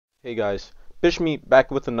Hey guys, me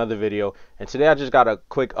back with another video, and today I just got a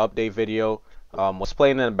quick update video. What's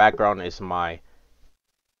playing in the background is my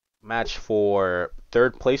match for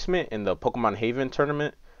third placement in the Pokemon Haven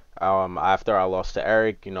tournament. After I lost to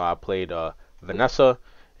Eric, I played Vanessa,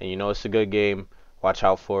 and it's a good game. Watch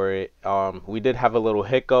out for it. We did have a little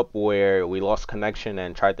hiccup where we lost connection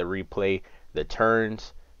and tried to replay the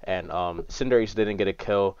turns, and Cinderace didn't get a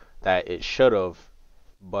kill that it should have,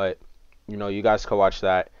 but you guys can watch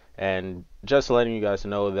that. And just letting you guys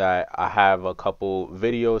know that I have a couple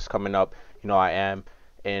videos coming up. I am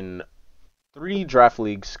in three draft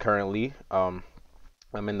leagues currently. I'm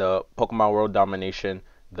in the Pokemon World Domination,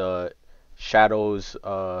 the Shadows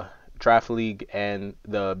Draft League, and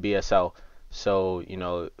the BSL. So,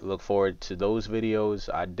 look forward to those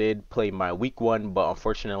videos. I did play my week one, but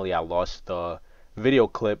unfortunately I lost the video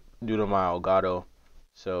clip due to my Elgato.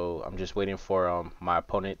 So I'm just waiting for my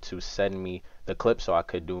opponent to send me the clip so I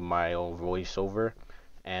could do my own voiceover.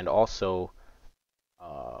 And also,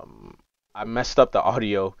 um, I messed up the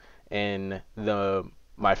audio in the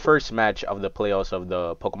my first match of the playoffs of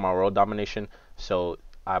the Pokemon World Domination, so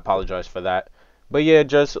I apologize for that. But yeah,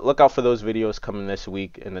 just look out for those videos coming this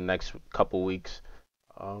week in the next couple weeks.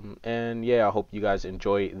 And yeah, I hope you guys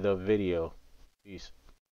enjoy the video. Peace.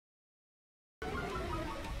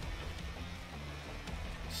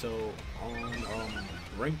 So on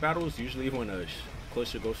rank battles, usually when a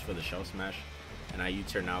closer goes for the shell smash and I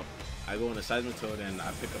U-turn out, I go on a Seismitoad and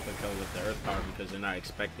I pick up a kill with the Earth Power because they're not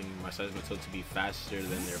expecting my Seismitoad to be faster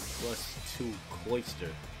than their +2 Cloyster.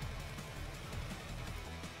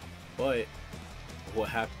 But what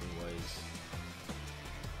happened was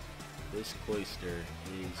this Cloyster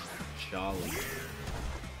is Jolly,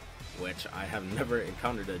 which I have never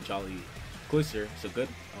encountered a Jolly Cloyster. It's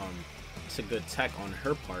a good tech on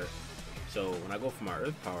her part. So when I go for my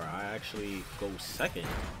Earth Power, I actually go second,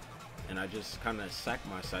 and I just kind of sack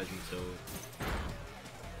my Seismitoad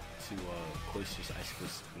to Cloyster's Icicle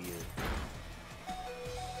Spear.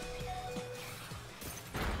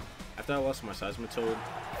 After I lost my Seismitoad,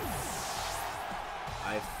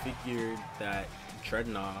 I figured that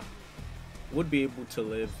Dreadnought would be able to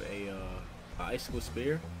live a Icicle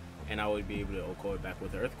Spear, and I would be able to OHKO it back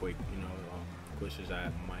with Earthquake. Cloyster's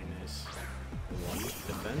at -1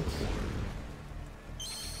 defense.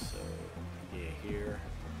 So yeah, here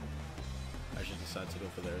I should decide to go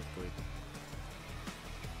for the Earthquake.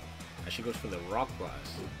 She goes for the Rock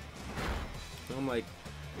Blast. So I'm like,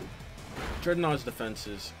 Dreadnought's defense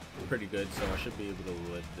is pretty good, so I should be able to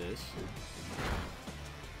live this.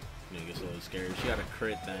 It gets a little scary. If she got a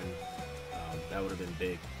crit, then that would have been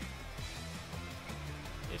big.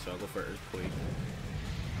 Yeah, so I'll go for Earthquake.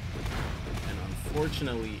 And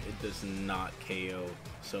unfortunately, it does not KO.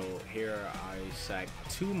 So here I sack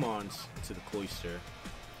 2 Mons to the Cloyster.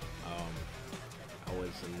 I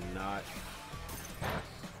was not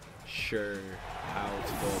sure how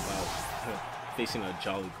to go about facing a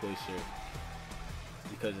Jolly Cloyster,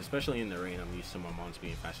 because especially in the rain, I'm used to my Mons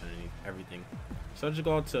being faster than everything. So I just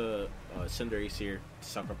go out to Cinderace here,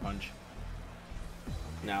 Sucker Punch.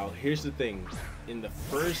 Now here's the thing: in the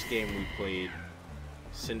first game we played,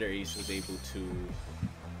 Cinderace was able to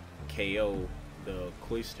KO the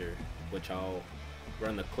Cloyster, which I'll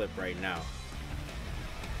run the clip right now.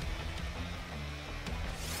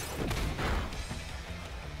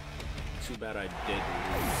 Too bad I did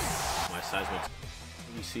lose my Seismitoad,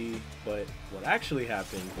 you see, but what actually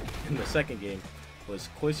happened in the second game was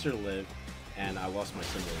Cloyster lived and I lost my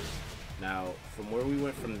Cinderace. Now, from where we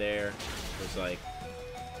went from there was like,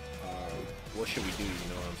 what should we do, you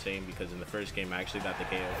know what I'm saying? Because in the first game I actually got the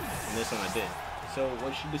KO, and this one I didn't. So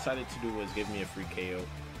what she decided to do was give me a free KO,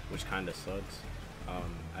 which kind of sucks.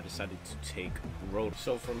 I decided to take Road.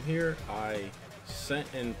 So from here I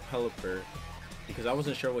sent in Pelipper because I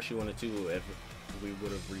wasn't sure what she wanted to do if we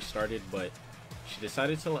would have restarted, but she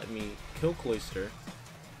decided to let me kill Cloyster.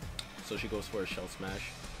 So she goes for a Shell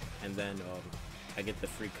Smash, and then I get the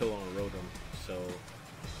free kill on Rotom. So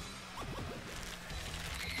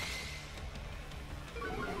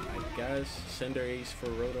I guess Cinderace for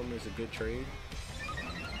Rotom is a good trade.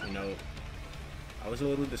 I was a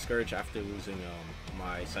little discouraged after losing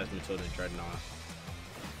my Seismitoad and Dreadnought.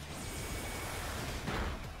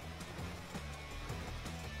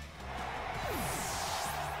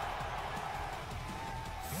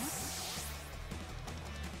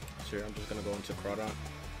 So here I'm just gonna go into Crawdon.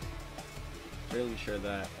 Really sure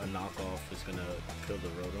that a knockoff is gonna kill the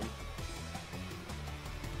Rotom.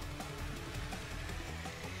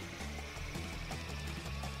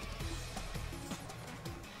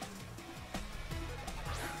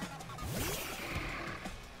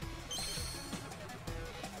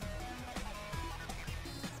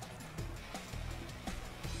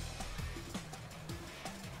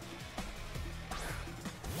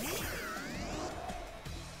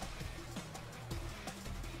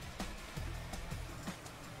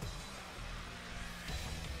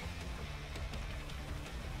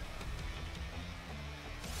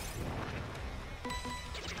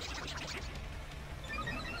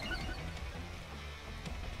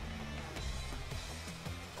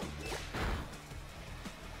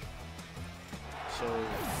 So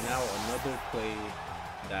now another play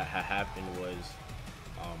that had happened was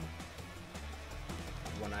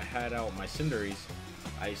when I had out my Cinderace,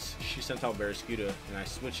 she sent out Barraskewda, and I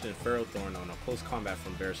switched in Ferrothorn on a close combat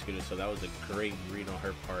from Barraskewda, so that was a great read on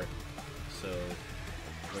her part. So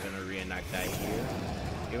we're gonna reenact that here.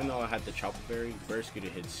 Even though I had the Chocolate Berry,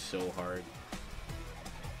 Barraskewda hit so hard.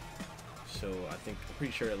 So I'm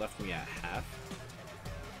pretty sure it left me at half.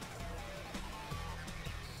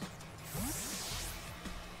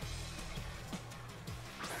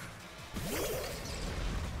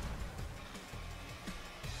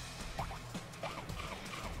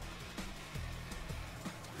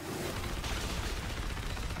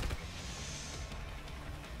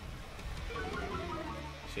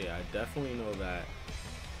 So yeah, I definitely know that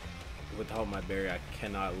without my berry, I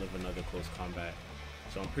cannot live another close combat.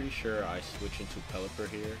 So I'm pretty sure I switch into Pelipper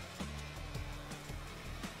here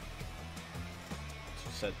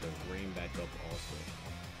to set the rain back up also.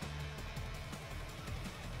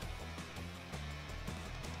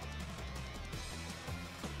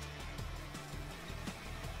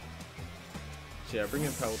 So yeah, I bring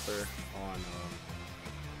in Pelipper on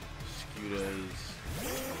Skewda's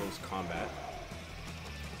close combat.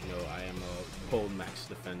 You know, I am a bold max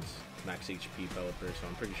defense, max HP Pelipper, so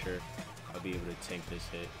I'm pretty sure I'll be able to tank this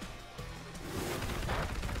hit.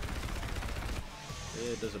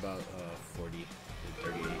 It does about 40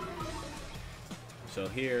 to 38. So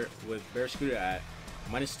here, with Barraskewda at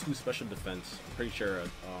 -2 special defense, I'm pretty sure a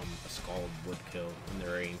Scald would kill in the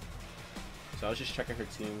rain. So I was just checking her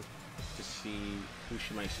team to see who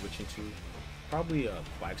she might switch into. Probably a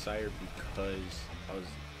Quagsire, because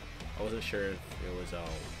I wasn't sure if it was a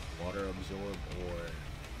Water Absorb or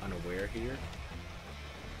Unaware here.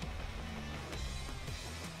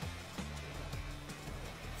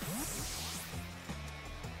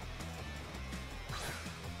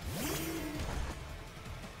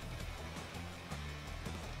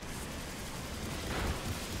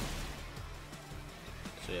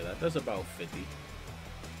 So yeah, that does about 50.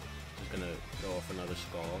 Just gonna throw off another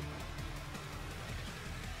Scald.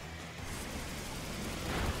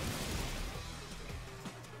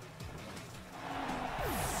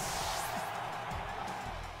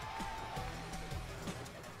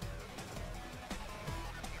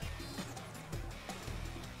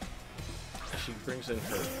 She brings in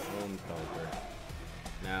her own Pelipper.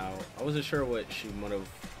 Now, I wasn't sure what she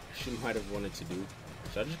might have wanted to do,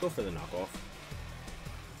 so I just go for the knockoff.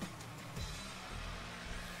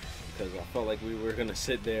 Because I felt like we were gonna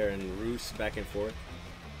sit there and roost back and forth.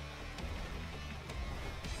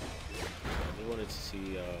 So I just wanted to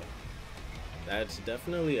see. That's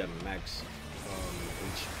definitely a max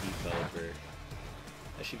HP Pelipper.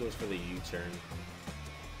 And she goes for the U-turn.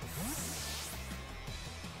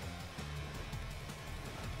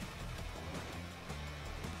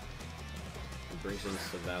 Brings in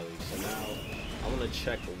Savali. So now I want to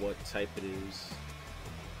check what type it is.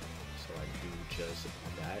 So I do just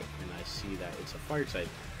that, and I see that it's a fire type.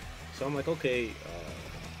 So I'm like, okay,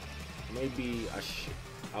 maybe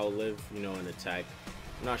I'll live, you know, an attack.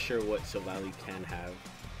 I'm not sure what Savali can have,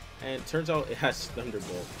 and it turns out it has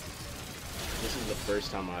Thunderbolt. This is the first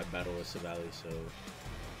time I battle with Savali, so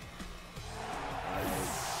I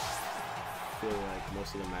feel like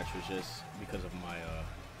most of the match was just because of my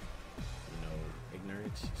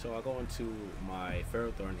ignorance. So I'll go into my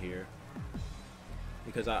Ferrothorn here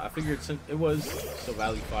because I figured, since it was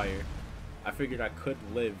Savali Fire, I figured I could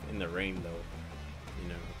live in the rain though, you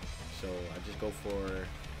know. So I just go for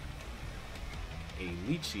a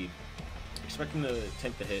Leech Seed, expecting to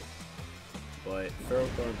tank the hit, but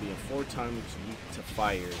Ferrothorn being 4 times weak to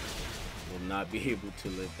fire will not be able to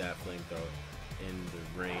live that flamethrower in the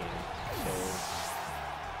rain. So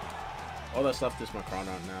all that's left is my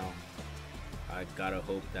Chronout now. I gotta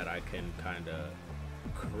hope that I can kind of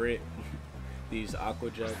crit these Aqua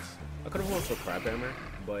Jets. I could have went for Crab Hammer,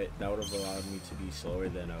 but that would have allowed me to be slower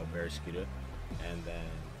than Barraskewda, and then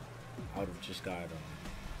I would have just got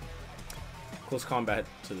close combat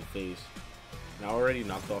to the face. And I already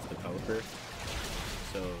knocked off the Pelipper,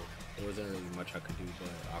 so there wasn't really much I could do but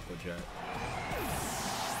Aqua Jet.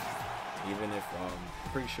 Even if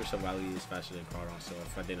I'm pretty sure Savali is faster than Crawdon, so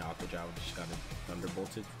if I didn't Aqua Jet, I would just got it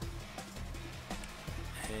Thunderbolted.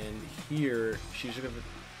 And here she's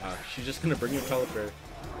just gonna bring in Pelipper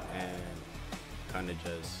and kind of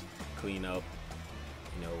just clean up,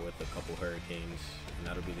 you know, with a couple Hurricanes, and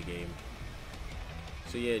that'll be the game.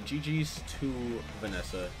 So yeah, GG's to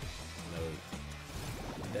Vanessa. You know,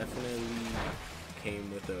 definitely came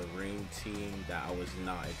with a rain team that I was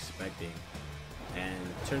not expecting, and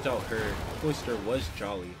turns out her Cloyster was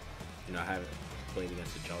jolly. You know, played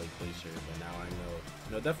against a Jolly Placer, but now I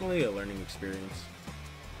know. Definitely a learning experience.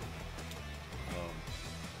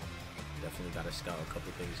 Definitely got to scout a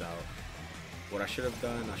couple things out. What I should have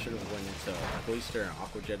done, I should have went into Cloister and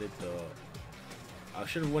Aqua Jetted the. I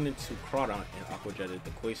should have went into Crawdaunt and Aqua Jetted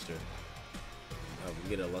the Cloister.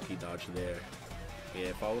 We get a lucky dodge there. Yeah,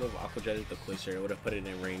 if I would have Aqua Jetted the Cloister, it would have put it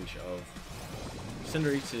in range of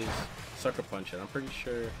Cinderace's Sucker Punch, and I'm pretty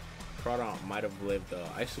sure Crawdaunt might have lived the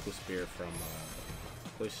Icicle Spear from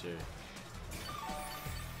Cloister.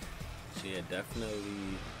 So yeah,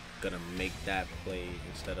 definitely gonna make that play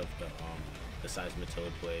instead of the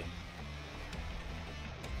Seismitoad play.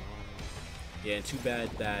 Yeah, and too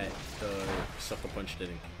bad that the Sucker Punch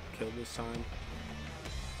didn't kill this time.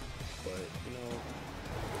 But, you know,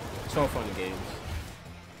 it's all fun and games.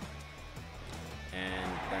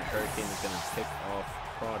 And that Hurricane is going to pick off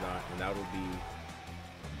Crawdaunt, and that will be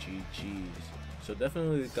GG's. So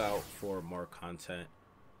definitely look out for more content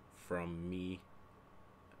from me.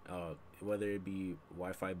 Whether it be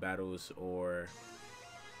Wi-Fi battles or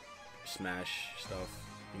Smash stuff,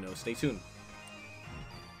 you know, stay tuned.